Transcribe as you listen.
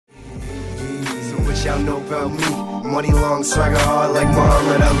what y'all know about me. Money long, swagger hard like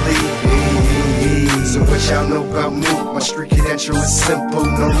Muhammad Ali. So what y'all know about me? My street credential is simple,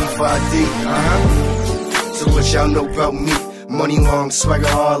 no need for ID. So what y'all know about me? Money long, swagger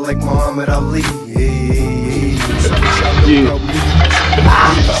hard like Muhammad Ali. So what y'all know about me?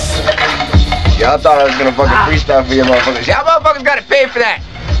 Y'all thought I was gonna fucking freestyle for you motherfuckers. Y'all motherfuckers gotta pay for that.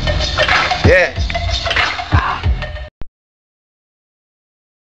 Yeah.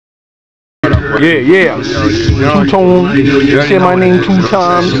 Yeah. Two-tone. You say my name 2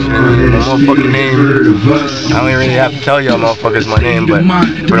 times. My motherfucking name. I don't really have to tell y'all motherfuckers my name, but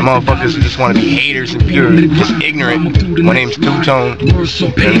for the motherfuckers who just want to be haters and pure, just ignorant, my name's Two-Tone.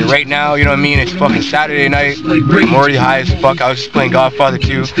 And right now, you know what I mean, it's fucking Saturday night. I'm already high as fuck. I was just playing Godfather 2.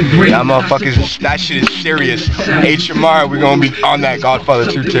 Y'all motherfuckers, that shit is serious. HMR, we're gonna be on that Godfather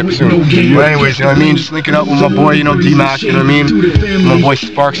 2 tip soon. But anyways, you know what I mean, just linking up with my boy, you know, D-Mac, you know what I mean? My boy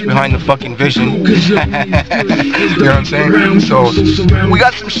SPARXX behind the fucking vision. You know what I'm saying? So we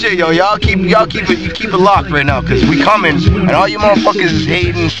got some shit, yo. Y'all keep it locked right now, cause we coming, and all you motherfuckers is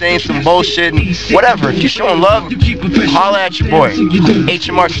hating, saying some bullshit and whatever. If you showing love, holla at your boy.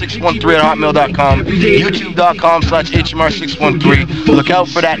 HMR613@hotmail.com, YouTube.com/HMR613. Look out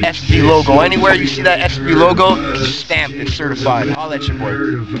for that SB logo. Anywhere you see that SB logo, just stamp it, certified. Holla at your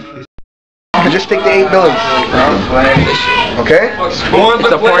boy. Just take the $8 bills. Okay? It's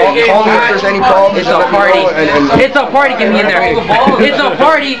a party. Call me if there's any problems. It's a party. It's a party. Get me in there. It's a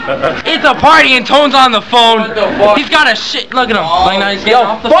party. It's a party, and Tone's on the phone. He's got a shit. Look at him. Like now he's getting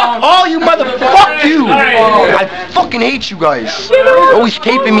off the phone. Fuck all you motherfuck you! I fucking hate you guys. You're always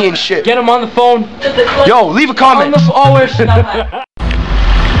taping me and shit. Get him on the phone. Yo, leave a comment. We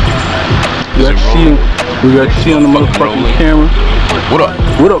got to see on the motherfucking camera. What up?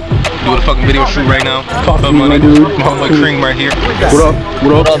 What up? Doing a fucking video shoot right now. Talk to me, my dude. My homeboy Cream right here. What up?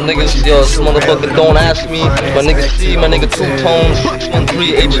 What up? What up, niggas? Yo, this motherfucker don't ask me. My nigga C, my nigga 2-Tone,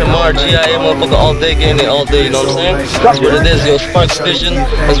 613 HMR, GIA, motherfucker all day, getting it all day, you know what I'm saying? That's what it is, yo. SPARXX VIZIon.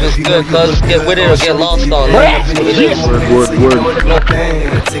 That's what's good, cuz. Get with it or get lost on it. That's what it is. Word.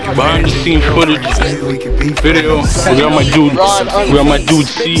 Behind the scenes footage, video. We got my dude. We got my dude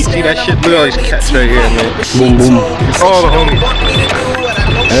C. See that shit? Look at all these cats right here, man. Boom, boom. All the homies.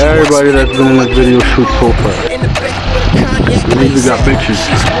 And everybody that's been in this video shoot so far. We got pictures.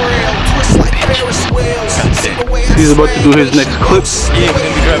 He's about to do his next clip.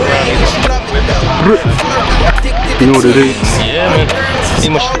 You know what it is? Yeah, man. See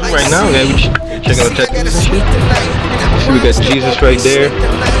my street right now, man. We checking out tattoos and shit. See, we got Jesus right there.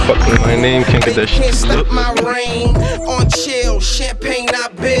 Fucking my name, can't get that shit. My rain on chill, champagne I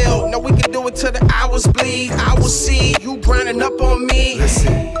build. No, we can do it till the hours bleed. I will see you grinding up on me.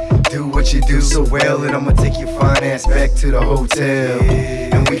 Listen, do what you do so well, and I'ma take your fine ass back to the hotel.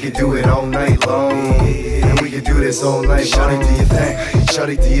 And we can do it all night long. And we can do this all night. Shawty, do your thing.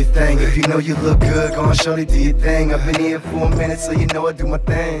 Shawty, do your thing. If you know you look good, go on, shawty, do your thing. I've been here for a minute, so you know I do my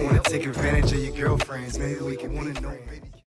thing. Wanna take advantage of your girlfriends? Maybe we can wanna know.